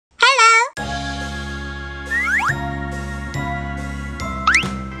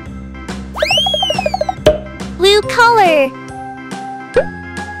color.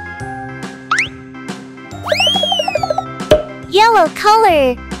 Yellow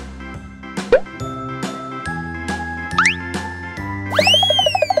color.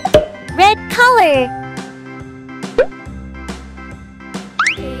 Red color.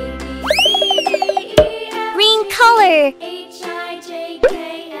 Green color.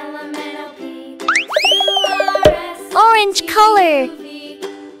 Orange color.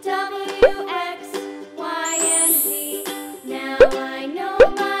 Now I know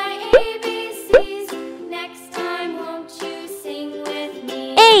my ABCs. Next time, won't you sing with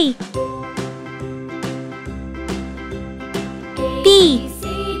me? A, B, C,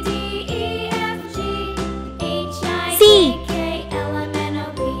 D, E, F, G, H, I, C, J, K, L, M, N, O,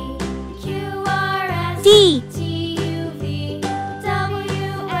 P, Q, R, S, D, T, U, V, W,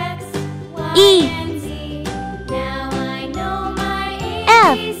 X, Y, E, and Z. Now I know my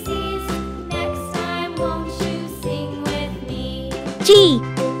F, ABCs. Next time, won't you sing with me? G,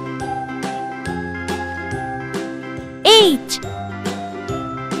 H,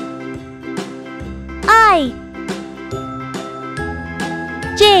 I,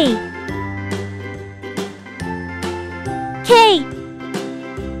 J, K,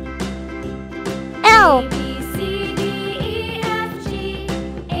 L, B, C, D, E, F, G,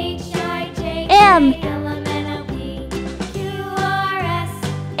 H, I, J, K, M, L, M, N, O, P, Q, R, S,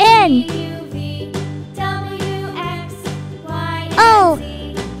 N, U, V, W, X, Y, O, and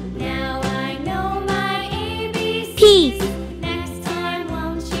Z. Now I know my ABCs. P, Next time,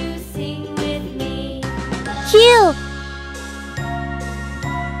 won't you sing with me? Q,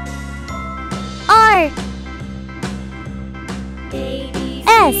 R, A, B,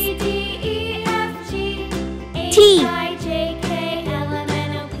 S, C, D, E, F, G, H, T, I, J, K, L, M,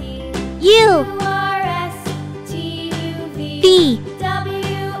 N, O, P, U, Q, R, S, T, U, V, B,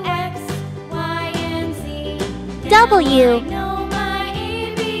 W, X, Y, and Z. W, Now I know my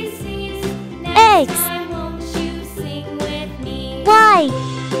ABCs. X, Next time, won't you sing with me? Y,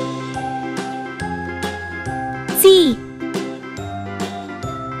 Z,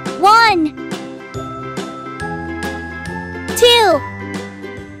 1, 2,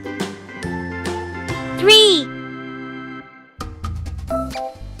 3,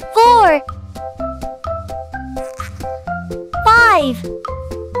 4, 5,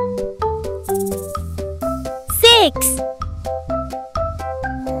 6,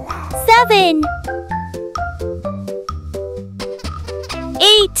 7,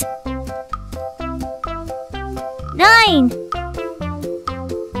 8, 9,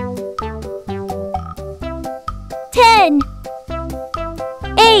 10,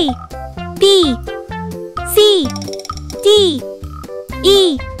 A, B, C, D,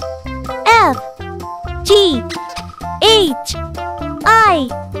 E, F, G, H, I,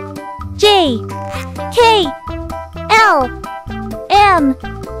 J, K, L, M,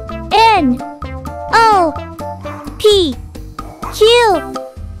 N, O, P, Q,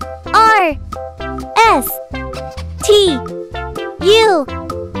 R, S, T, U,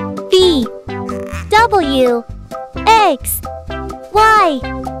 V, W, X, Y,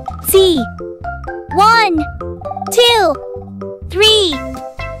 Z. 1, 2, 3,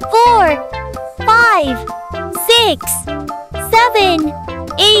 4, 5, 6, 7,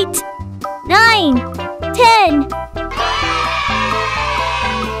 8, 9, 10.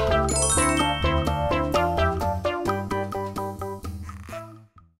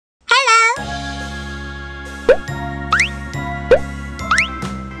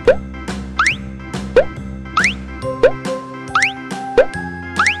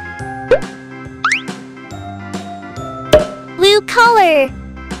 Blue color.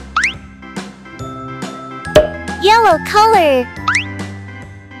 Yellow color.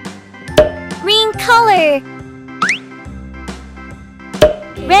 Green color.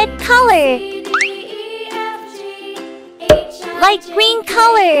 Red color. Light green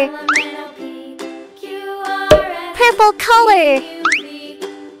color. Purple color.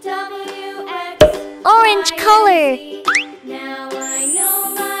 Orange color. Now I know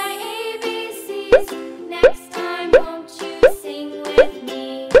my ABCs. Next time, won't you sing with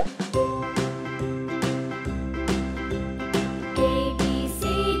me? A, B, C,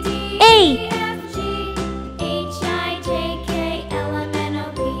 D, A, E, F, G, H, I, J, K, L, M, N, O,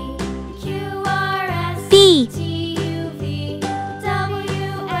 P, Q, R, S, B, T, U, V,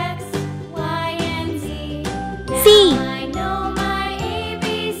 W, X, Y, and Z. C. Now I know my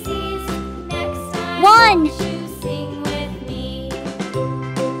ABCs. Next time, 1, won't you sing with me?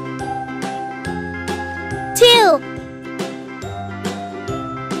 2,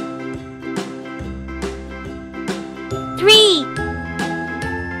 3,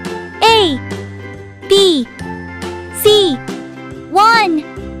 A, B,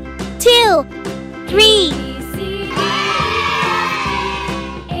 2, 3,